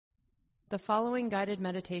The following guided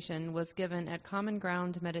meditation was given at Common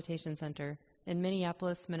Ground Meditation Center in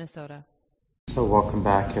Minneapolis, Minnesota. So welcome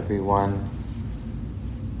back, everyone.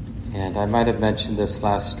 And I might have mentioned this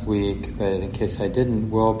last week, but in case I didn't,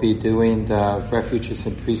 we'll be doing the refuges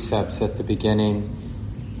and precepts at the beginning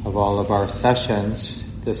of all of our sessions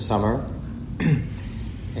this summer.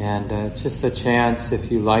 And it's just a chance, if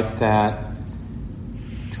you like that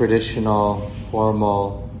traditional,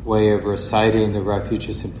 formal way of reciting the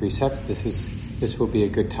refuges and precepts, this will be a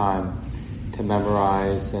good time to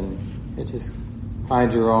memorize and just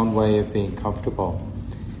find your own way of being comfortable.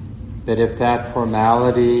 But if that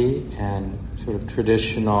formality and sort of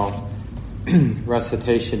traditional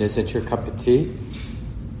recitation isn't your cup of tea,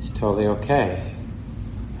 it's totally okay.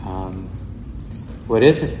 What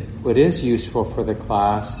is useful for the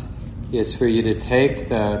class is for you to take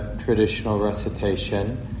the traditional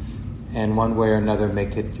recitation and one way or another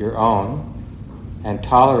make it your own and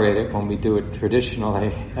tolerate it when we do it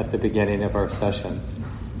traditionally at the beginning of our sessions.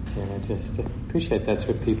 And I just appreciate that's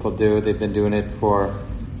what people do. They've been doing it for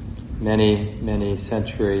many, many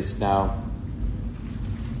centuries now.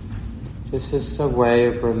 Just as a way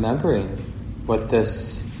of remembering what the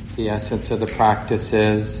essence of the practice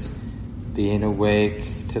is, being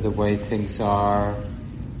awake to the way things are,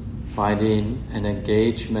 finding an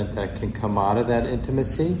engagement that can come out of that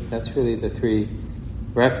intimacy. That's really the three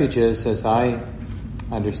refuges as I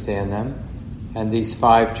understand them. And these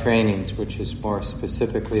 5 trainings, which is more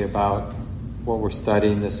specifically about what we're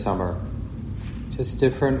studying this summer. Just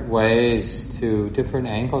different ways to, different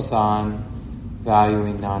angles on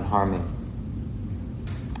valuing non-harming.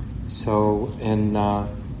 So in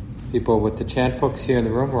people with the chant books here in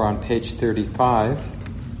the room, we're on page 35.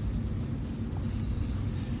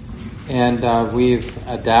 And we've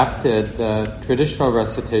adapted the traditional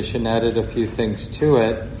recitation, added a few things to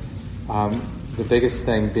it. The biggest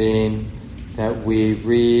thing being that we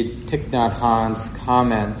read Thich Nhat Hanh's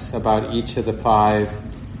comments about each of the 5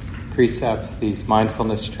 precepts, these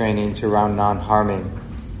mindfulness trainings around non-harming.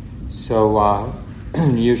 So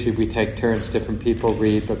usually we take turns, different people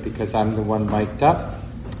read, but because I'm the one mic'd up,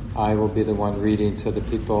 I will be the one reading so the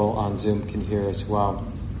people on Zoom can hear as well.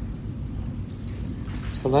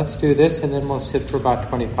 So let's do this and then we'll sit for about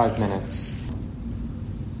 25 minutes.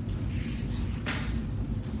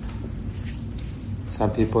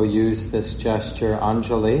 Some people use this gesture,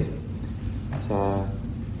 Anjali. It's a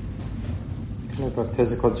kind of a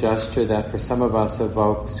physical gesture that for some of us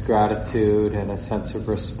evokes gratitude and a sense of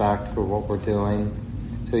respect for what we're doing.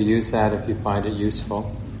 So use that if you find it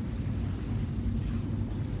useful.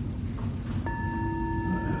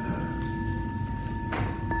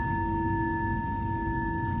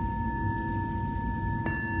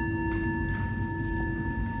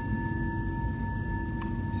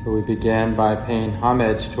 So we begin by paying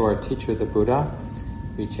homage to our teacher, the Buddha.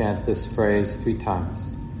 We chant this phrase 3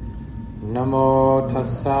 times. Namo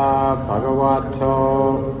tassa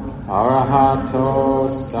bhagavato arahato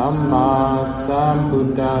samma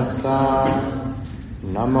sambuddhassa.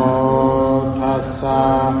 Namo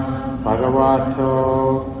tassa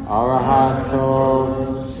bhagavato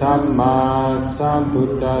arahato samma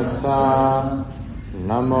sambuddhassa.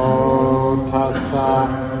 Namo tassa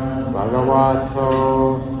bhagavato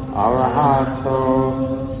arahato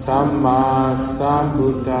samma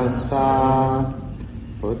sambuddhassa.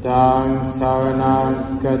 Buddhaṃ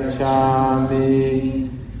saranam gacchāmi,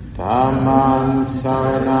 Dhammāṃ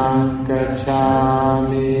saranam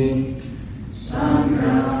gacchāmi,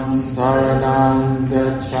 Sanghāṃ saranam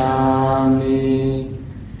gacchāmi,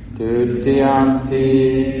 Dutiyampi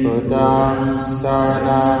Buddhaṃ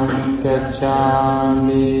saranam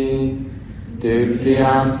gacchāmi,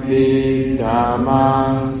 Dutiyampi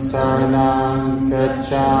Dhammāṃ saranam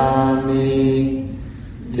gacchāmi,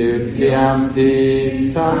 Dutiyampi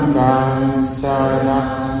Sanghāṃ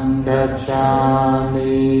saranam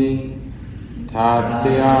gacchāmi,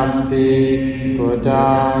 Tatiyampi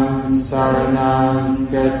Buddhaṃ saranam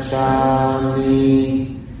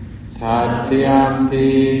gacchāmi, Tatiyampi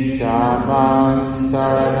Dhammāṃ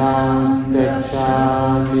saranam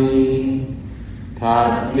gacchāmi,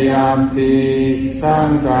 Tatiyampi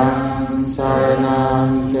Sanghāṃ saranam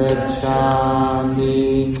gacchāmi.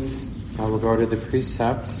 Now we'll go to the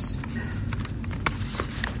precepts.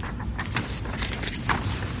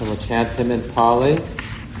 And we'll chant them in Pali.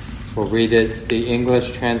 We'll read it, the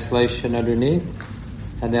English translation underneath.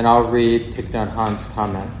 And then I'll read Thich Nhat Hanh's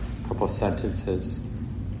comment, a couple sentences.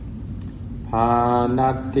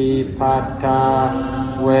 Panatipata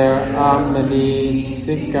veramani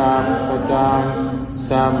sikkhapadam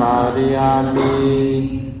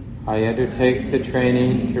samadhiyami I undertake the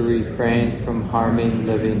training to refrain from harming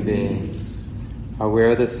living beings.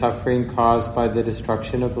 Aware of the suffering caused by the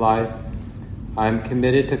destruction of life, I am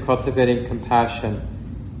committed to cultivating compassion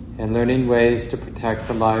and learning ways to protect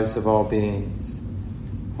the lives of all beings.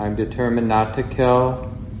 I am determined not to kill,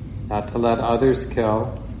 not to let others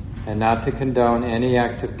kill, and not to condone any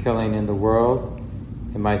act of killing in the world,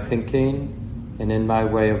 in my thinking, and in my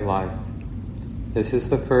way of life. This is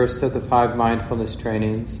the first of the 5 mindfulness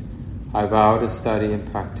trainings. I vow to study and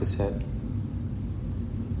practice it.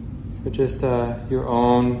 So just your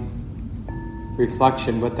own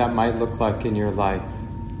reflection, what that might look like in your life.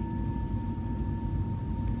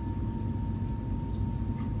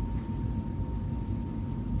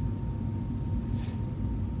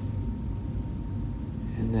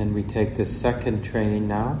 And then we take the second training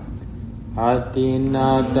now.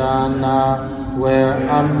 Adinadana where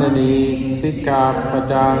amani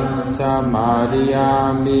sikapadang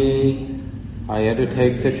samadhiyami. I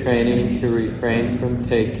undertake the training to refrain from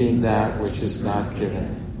taking that which is not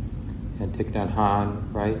given. And Thich Nhat Hanh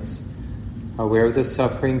writes, aware of the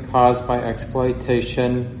suffering caused by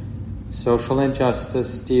exploitation, social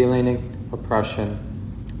injustice, stealing, and oppression,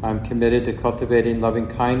 I am committed to cultivating loving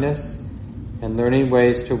kindness and learning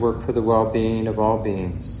ways to work for the well-being of all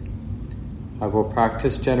beings. I will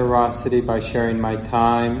practice generosity by sharing my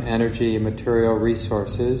time, energy, and material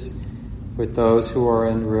resources with those who are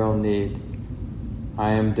in real need.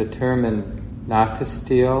 I am determined not to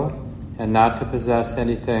steal and not to possess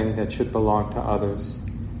anything that should belong to others.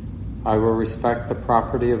 I will respect the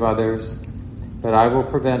property of others, but I will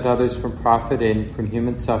prevent others from profiting from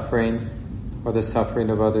human suffering or the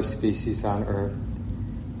suffering of other species on earth.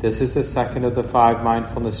 This is the second of the 5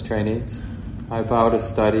 mindfulness trainings. I vow to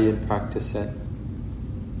study and practice it.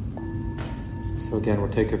 So again, we'll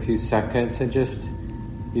take a few seconds and just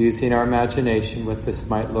using our imagination what this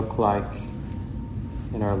might look like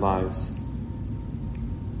in our lives.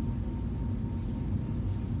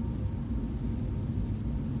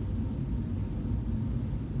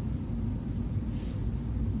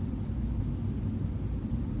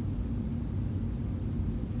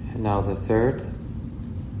 And now the third.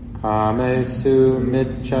 Kamesu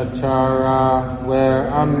mitchachara where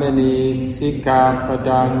amani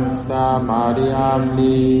sikapadang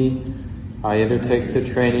samadhiyami. I undertake the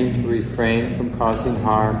training to refrain from causing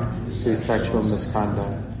harm through sexual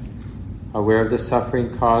misconduct. Aware of the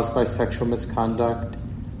suffering caused by sexual misconduct,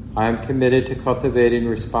 I am committed to cultivating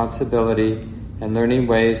responsibility and learning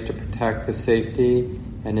ways to protect the safety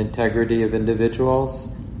and integrity of individuals,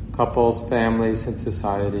 couples, families, and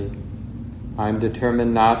society. I am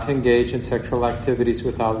determined not to engage in sexual activities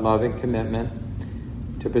without love and commitment.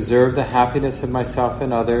 To preserve the happiness of myself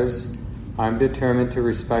and others, I am determined to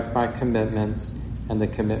respect my commitments and the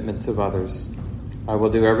commitments of others. I will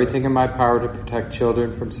do everything in my power to protect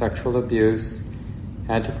children from sexual abuse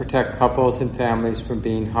and to protect couples and families from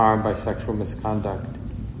being harmed by sexual misconduct.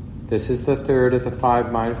 This is the third of the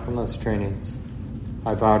 5 mindfulness trainings.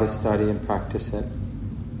 I vow to study and practice it.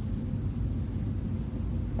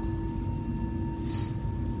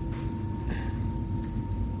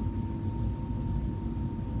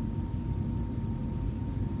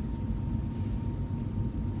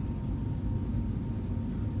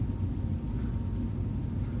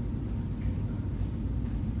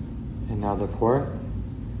 Now the fourth.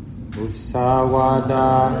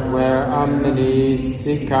 Musawada where amani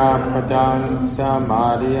sikapadang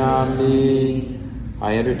samadhiyami.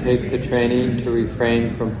 I undertake the training to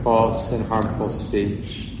refrain from false and harmful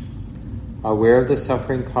speech. Aware of the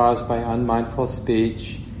suffering caused by unmindful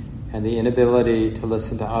speech and the inability to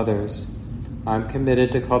listen to others, I am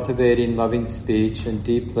committed to cultivating loving speech and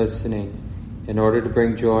deep listening in order to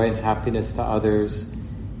bring joy and happiness to others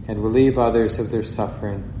and relieve others of their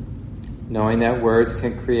suffering. Knowing that words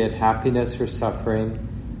can create happiness or suffering,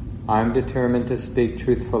 I am determined to speak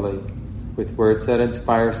truthfully, with words that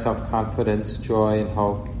inspire self-confidence, joy, and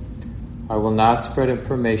hope. I will not spread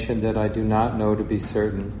information that I do not know to be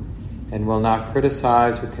certain, and will not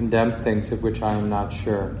criticize or condemn things of which I am not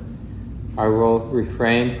sure. I will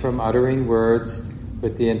refrain from uttering words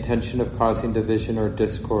with the intention of causing division or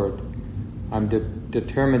discord. I'm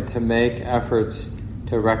determined to make efforts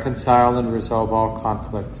to reconcile and resolve all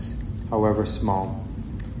conflicts, however small.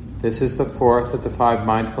 This is the fourth of the 5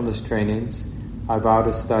 mindfulness trainings. I vow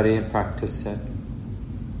to study and practice it.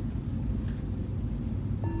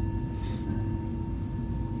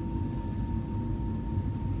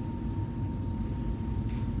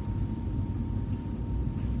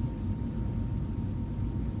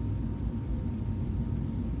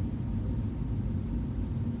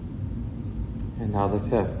 And now the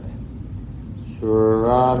fifth.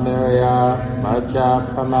 Shura Mirya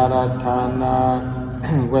Majja Pamaratana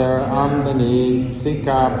Where Ambani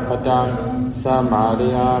Sika Padang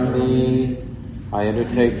Samadhyami. I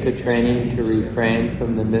undertake the training to refrain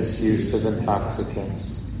from the misuse of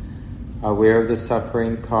intoxicants. Aware of the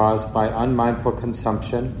suffering caused by unmindful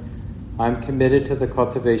consumption, I am committed to the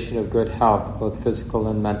cultivation of good health, both physical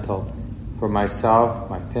and mental, for myself,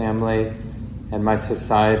 my family, and my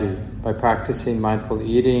society by practicing mindful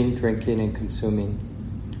eating, drinking, and consuming.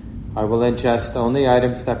 I will ingest only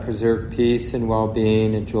items that preserve peace and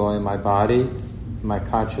well-being and joy in my body, in my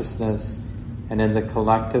consciousness, and in the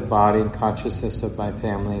collective body and consciousness of my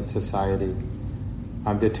family and society.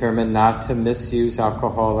 I'm determined not to misuse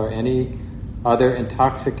alcohol or any other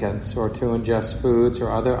intoxicants or to ingest foods or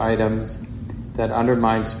other items that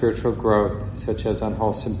undermine spiritual growth, such as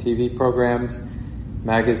unwholesome TV programs,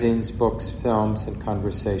 magazines, books, films, and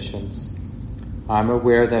conversations. I'm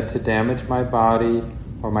aware that to damage my body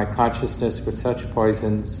or my consciousness with such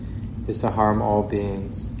poisons is to harm all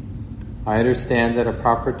beings. I understand that a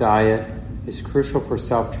proper diet is crucial for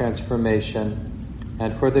self-transformation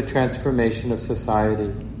and for the transformation of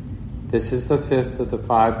society. This is the 5th of the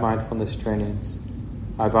 5 mindfulness trainings.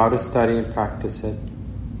 I vow to study and practice it.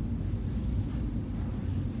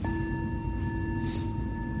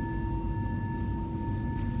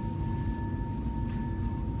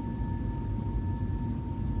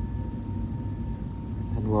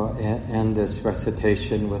 And we'll end this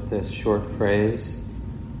recitation with this short phrase.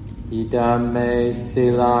 Idame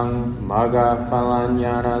silang maga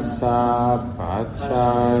falanyarasa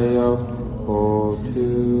pachayo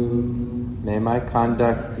hotu. May my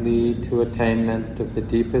conduct lead to attainment of the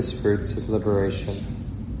deepest fruits of liberation.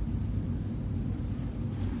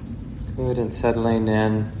 Good, and settling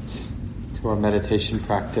in to our meditation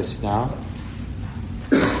practice now.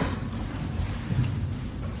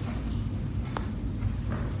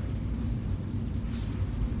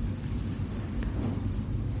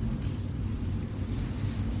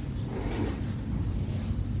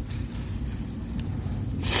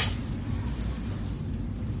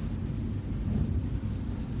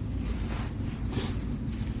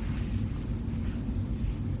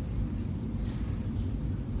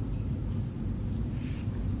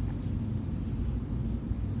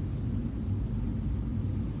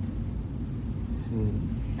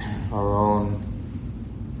 Our own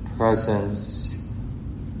presence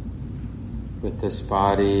with this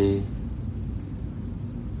body,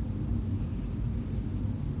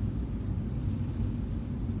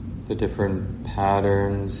 the different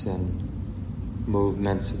patterns and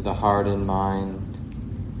movements of the heart and mind,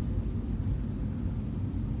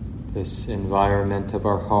 this environment of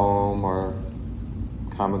our home or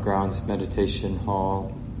Common Grounds meditation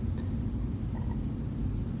hall.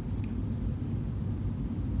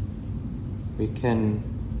 We can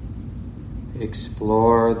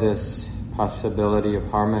explore this possibility of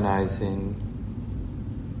harmonizing,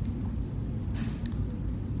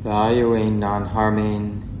 valuing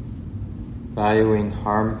non-harming, valuing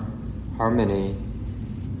harmony.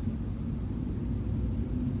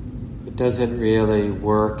 It doesn't really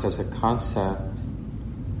work as a concept.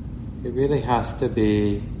 It really has to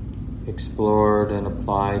be explored and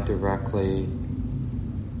applied directly,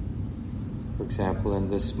 for example,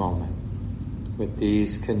 in this moment, with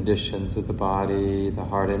these conditions of the body, the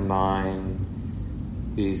heart and mind,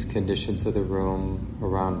 these conditions of the room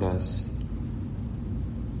around us.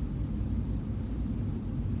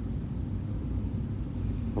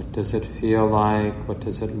 What does it feel like? What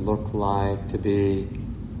does it look like to be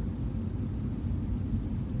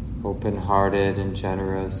open-hearted and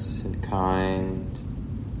generous and kind?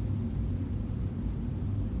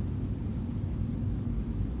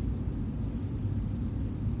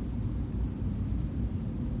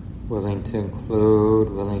 Willing to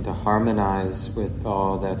include, willing to harmonize with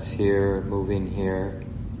all that's here, moving here.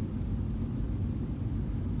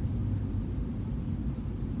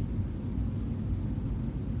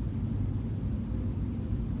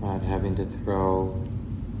 Not having to throw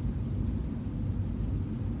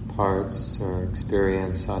parts or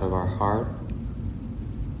experience out of our heart.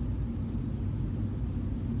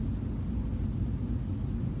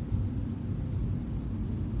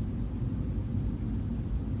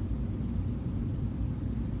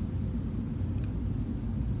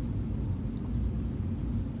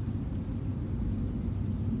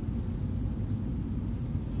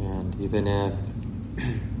 Even if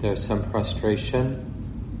there's some frustration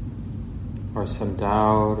or some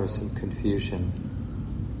doubt or some confusion,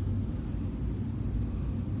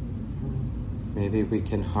 maybe we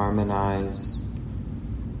can harmonize.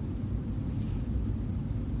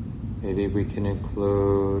 maybe we can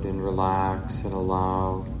include and relax and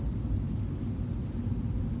allow.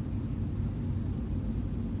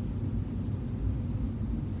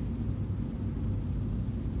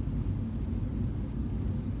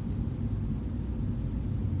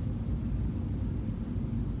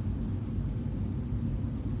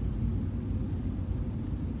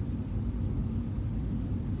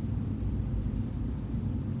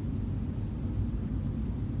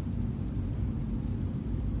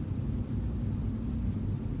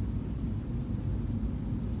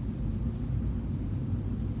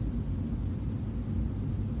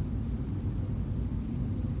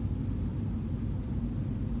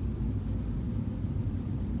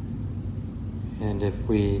 And if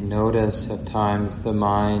we notice at times the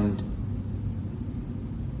mind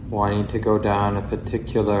wanting to go down a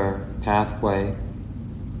particular pathway,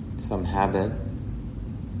 some habit,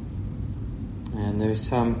 and there's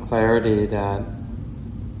some clarity that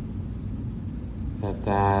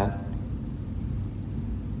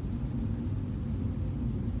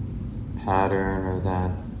pattern or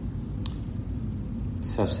that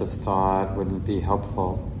obsessive thought wouldn't be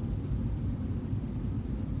helpful.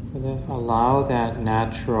 Allow that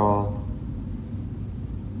natural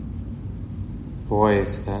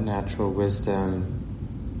voice, that natural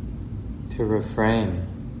wisdom to refrain.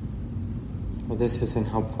 Well, this isn't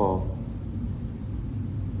helpful.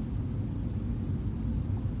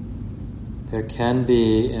 There can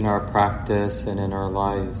be in our practice and in our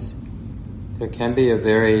lives, there can be a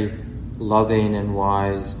very loving and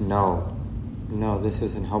wise no, this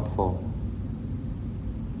isn't helpful.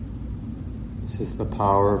 This is the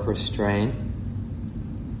power of restraint.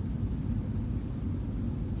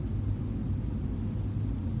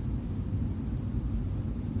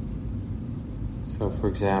 So, for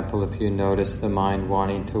example, if you notice the mind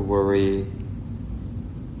wanting to worry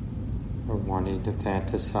or wanting to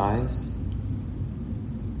fantasize,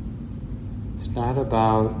 it's not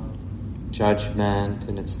about judgment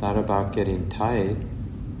and it's not about getting tight.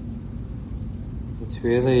 It's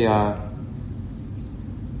really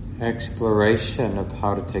exploration of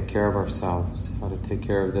how to take care of ourselves, how to take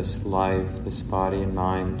care of this life, this body and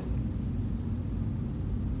mind.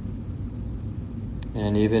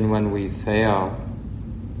 And even when we fail,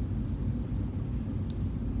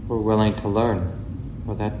 we're willing to learn.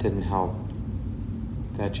 Well, that didn't help.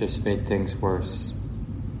 That just made things worse.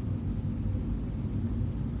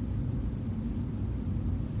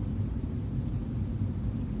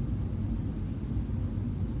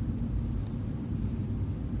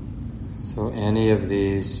 So any of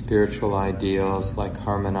these spiritual ideals like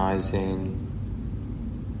harmonizing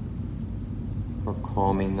or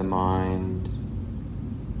calming the mind,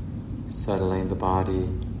 settling the body,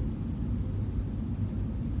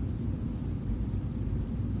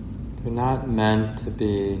 they're not meant to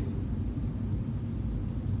be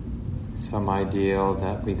some ideal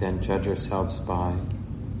that we then judge ourselves by.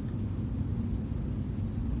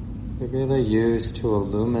 They're really used to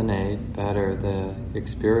illuminate better the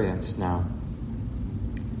experience now.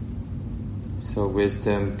 So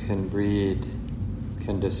wisdom can read,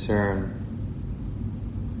 can discern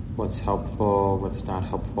what's helpful, what's not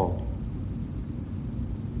helpful.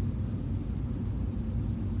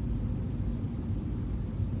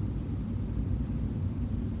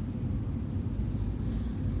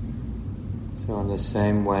 So in the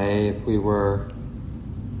same way, if we were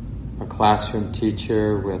a classroom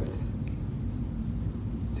teacher with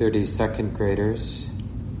 30 second graders,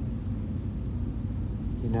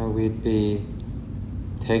 we'd be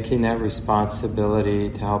taking that responsibility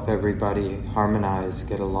to help everybody harmonize,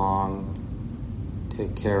 get along,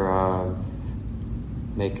 take care of,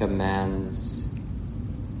 make amends,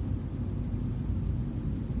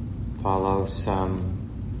 follow some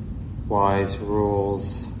wise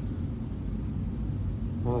rules.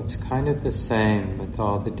 Well, it's kind of the same with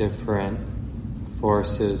all the different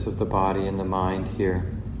forces of the body and the mind here.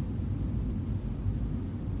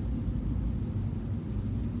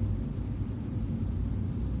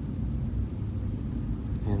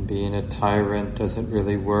 And being a tyrant doesn't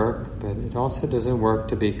really work, but it also doesn't work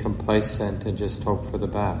to be complacent and just hope for the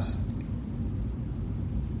best.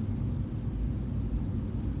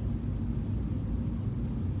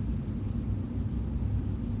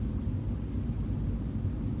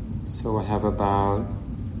 So we'll have about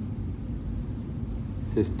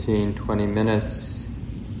 15-20 minutes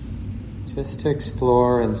just to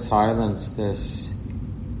explore in silence this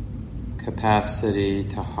capacity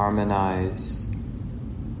to harmonize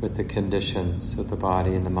with the conditions of the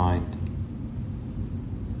body and the mind.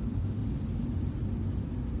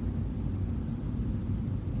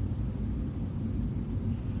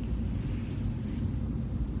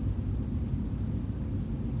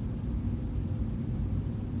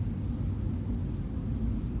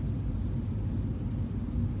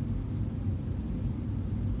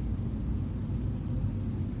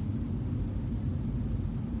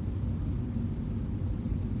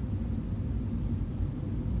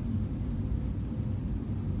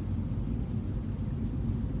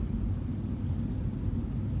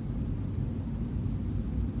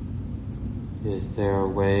 Is there a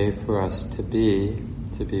way for us to be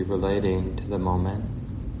relating to the moment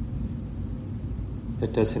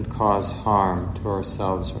that doesn't cause harm to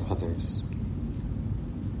ourselves or others?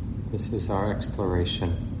 This is our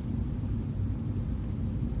exploration.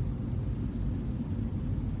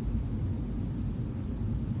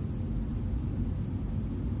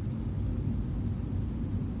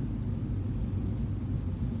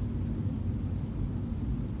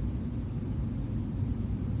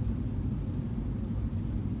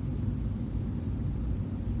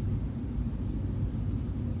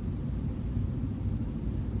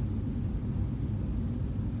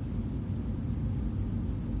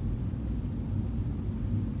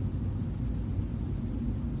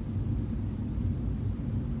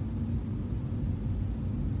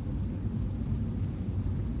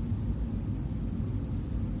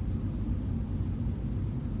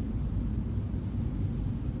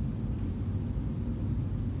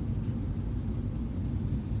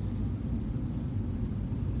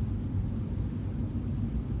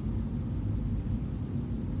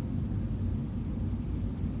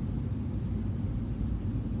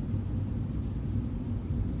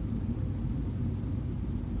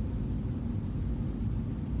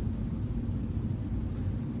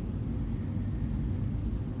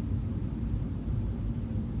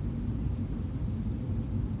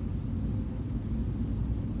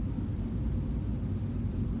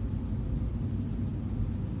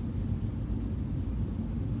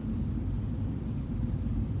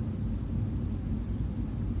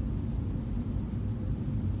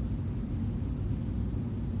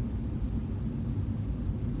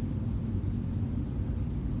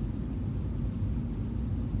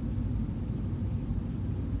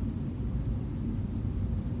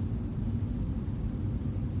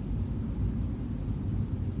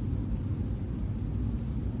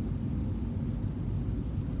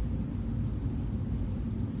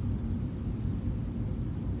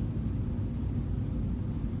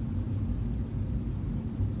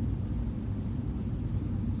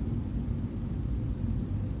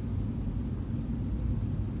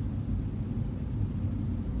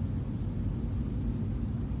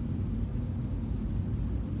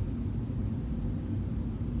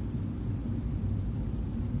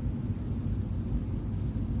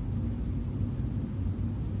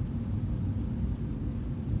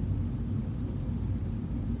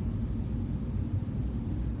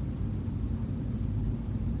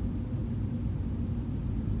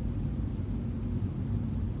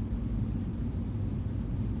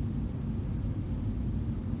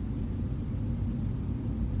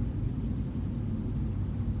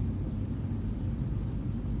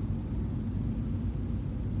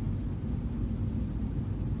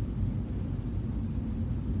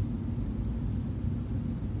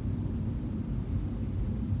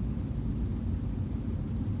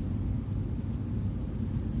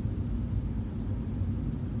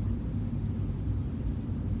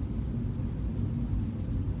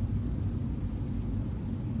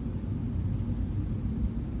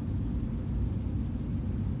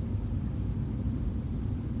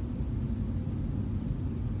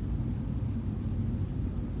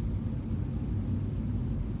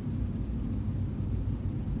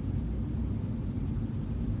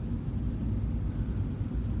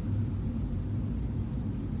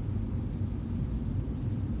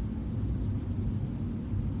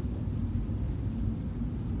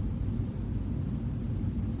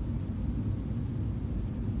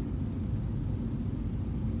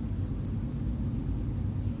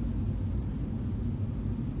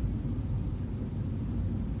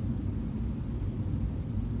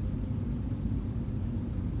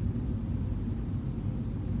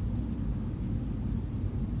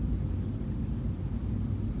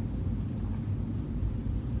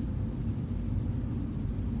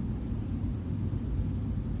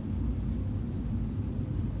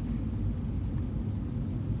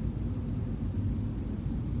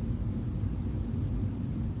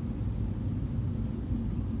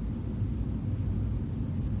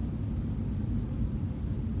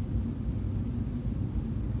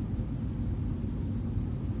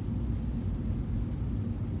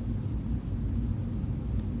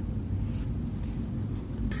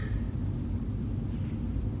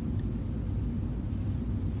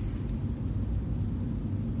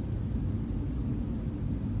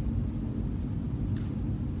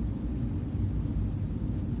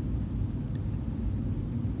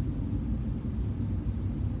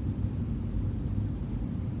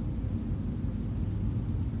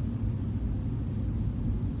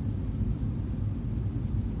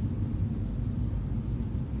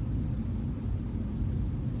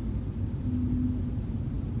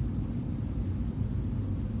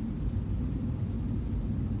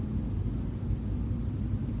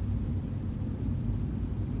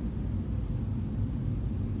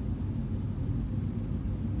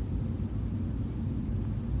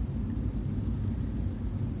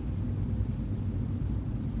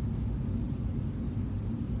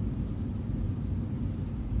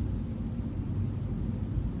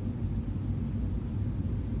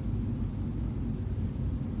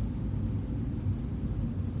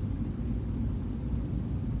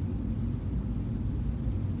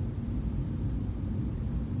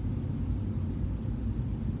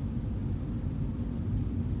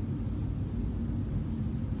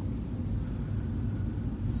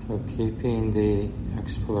 So keeping the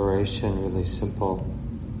exploration really simple.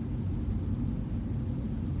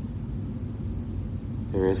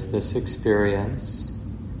 There is this experience,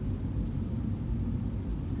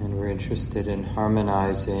 and we're interested in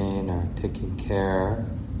harmonizing or taking care,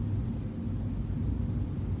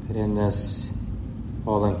 but in this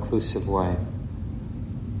all-inclusive way.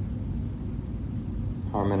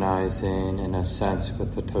 Harmonizing, in a sense,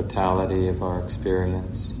 with the totality of our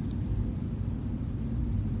experience.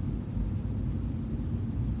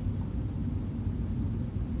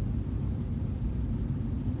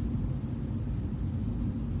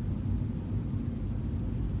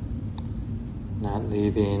 Not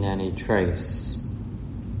leaving any trace.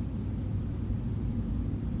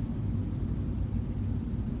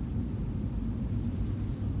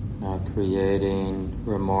 Not creating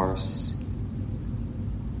remorse.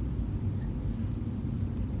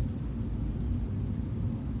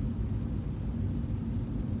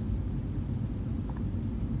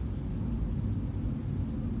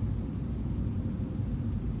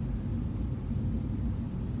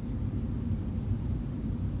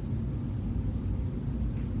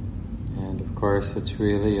 Of course, it's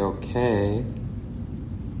really okay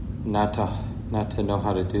not to know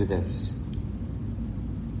how to do this.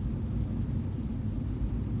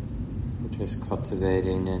 We're just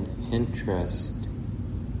cultivating an interest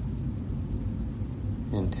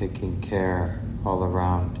in taking care all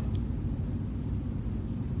around.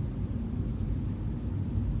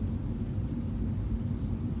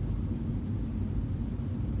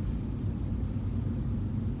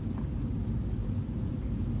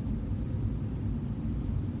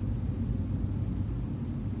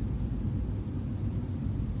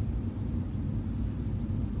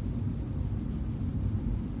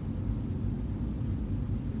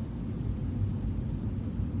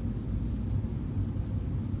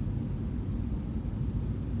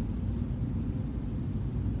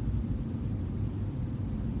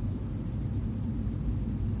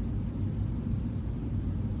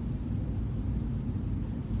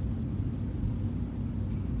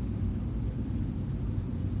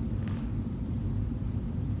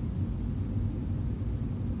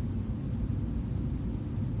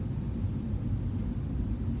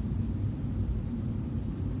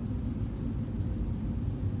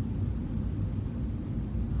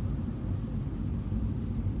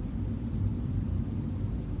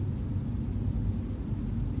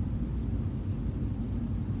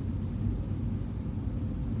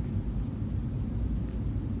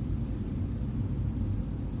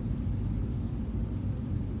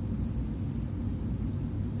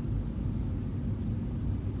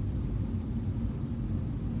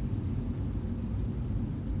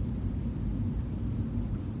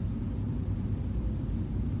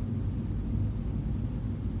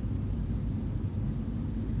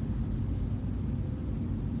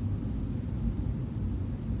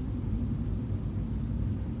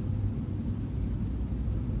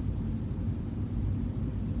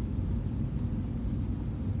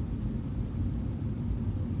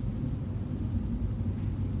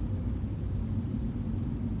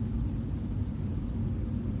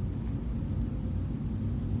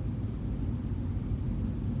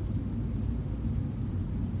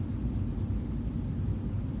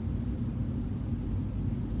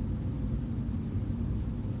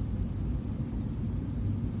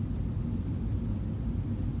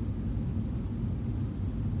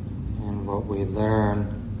 What we learn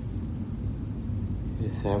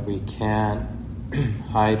is that we can't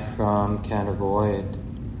hide from, can't avoid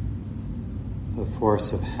the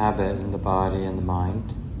force of habit in the body and the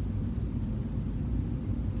mind.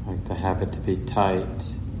 Like the habit to be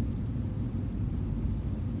tight.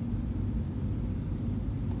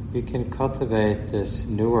 We can cultivate this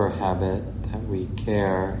newer habit that we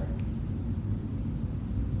care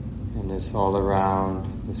in this all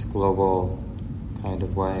around, this global kind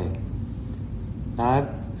of way. Not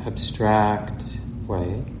abstract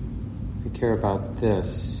way. We care about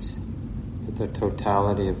this, but the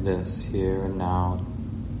totality of this here and now.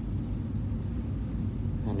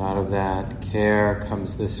 And out of that care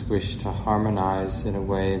comes this wish to harmonize in a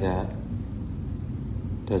way that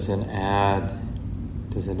doesn't add,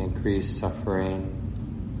 doesn't increase suffering.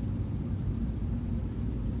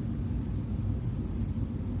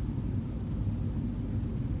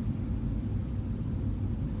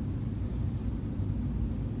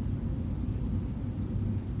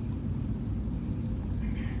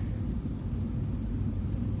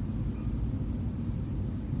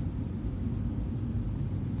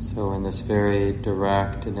 So in this very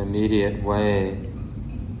direct and immediate way,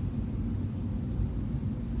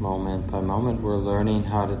 moment by moment, we're learning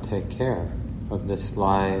how to take care of this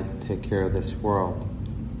life, take care of this world.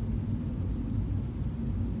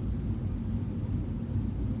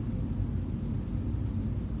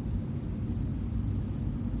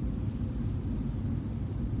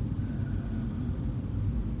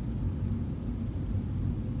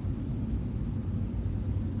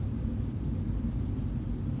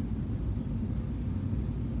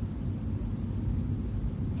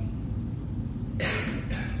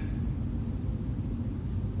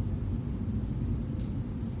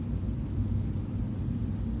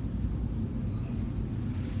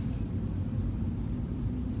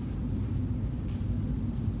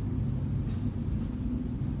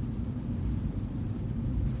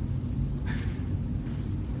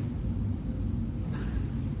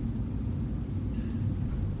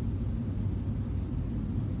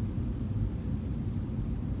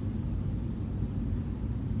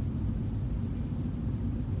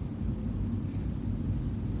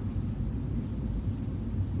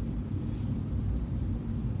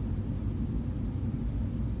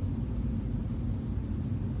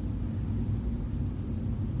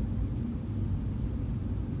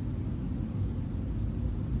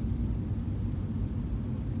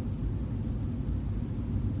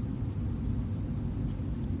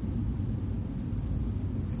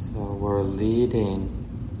 So we're leading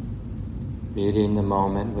the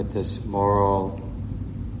moment with this moral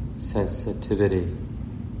sensitivity.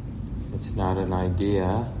 It's not an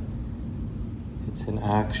idea, it's an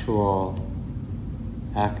actual,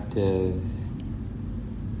 active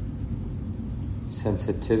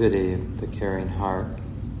sensitivity of the caring heart.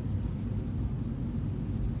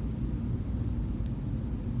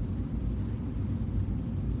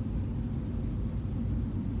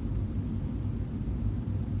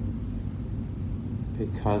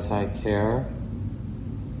 Because I care,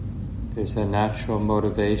 there's a natural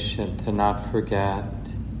motivation to not forget,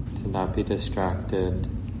 to not be distracted.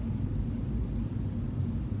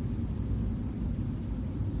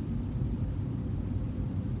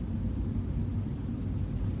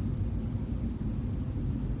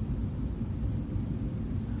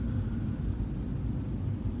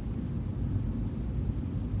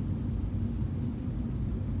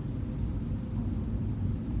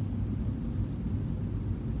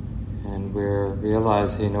 We're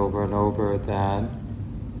realizing over and over that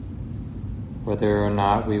whether or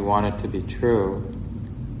not we want it to be true,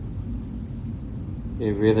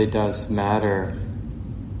 it really does matter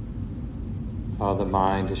how the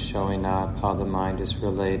mind is showing up, how the mind is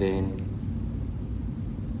relating.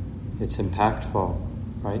 It's impactful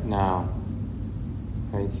right now,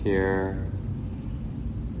 right here.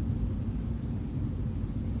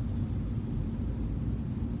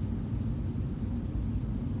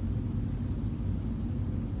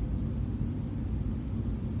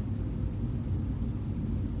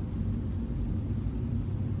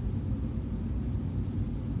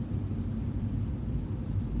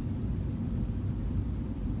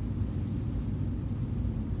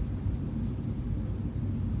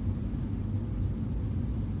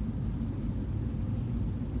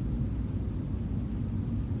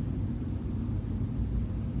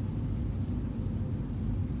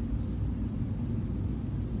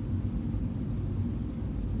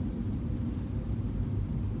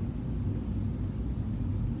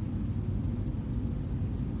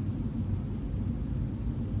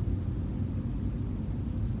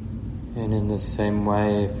 And in the same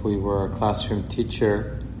way, if we were a classroom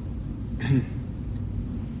teacher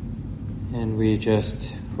and we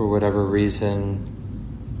just, for whatever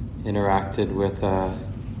reason, interacted with a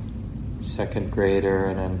second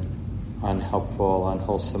grader in an unhelpful,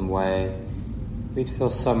 unwholesome way, we'd feel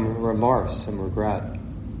some remorse, some regret.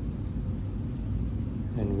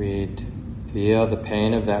 And we'd feel the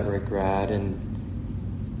pain of that regret,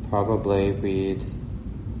 and probably we'd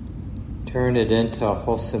turn it into a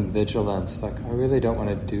wholesome vigilance, like, I really don't want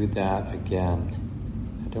to do that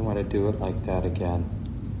again. I don't want to do it like that again.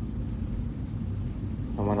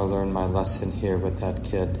 I want to learn my lesson here with that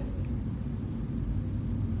kid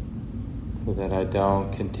so that I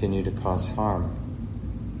don't continue to cause harm.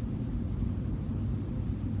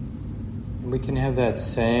 And we can have that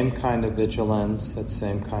same kind of vigilance, that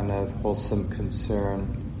same kind of wholesome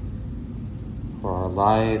concern for our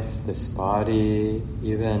life, this body,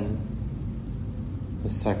 even the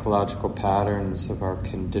psychological patterns of our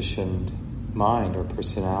conditioned mind or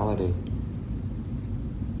personality.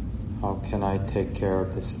 How can I take care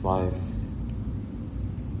of this life?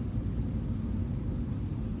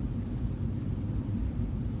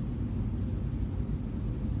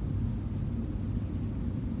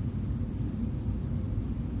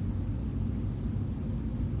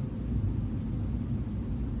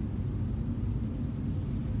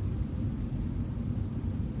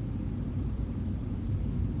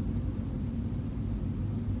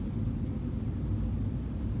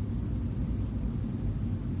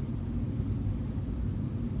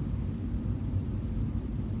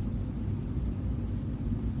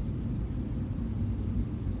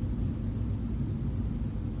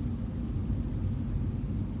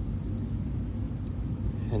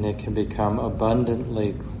 And it can become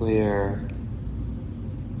abundantly clear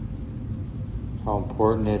how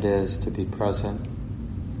important it is to be present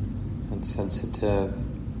and sensitive.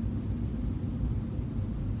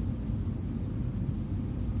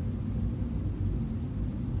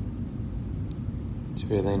 It's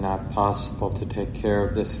really not possible to take care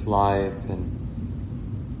of this life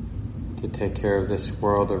and to take care of this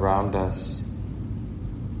world around us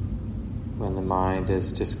when the mind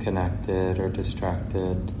is disconnected or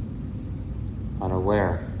distracted,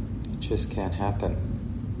 unaware. It just can't happen.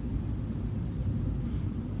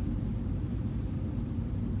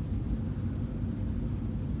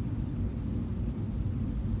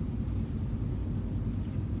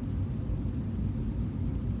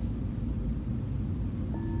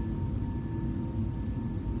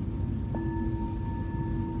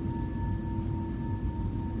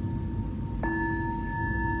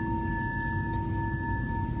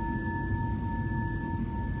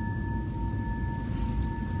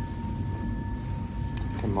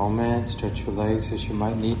 Take a moment, stretch your legs as you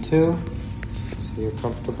might need to, so you're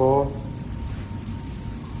comfortable.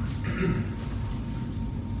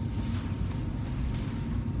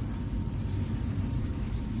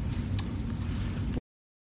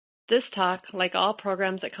 This talk, like all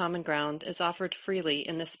programs at Common Ground, is offered freely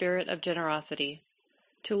in the spirit of generosity.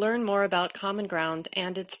 To learn more about Common Ground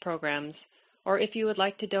and its programs, or if you would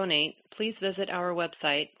like to donate, please visit our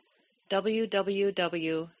website,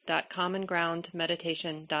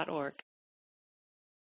 www.commongroundmeditation.org.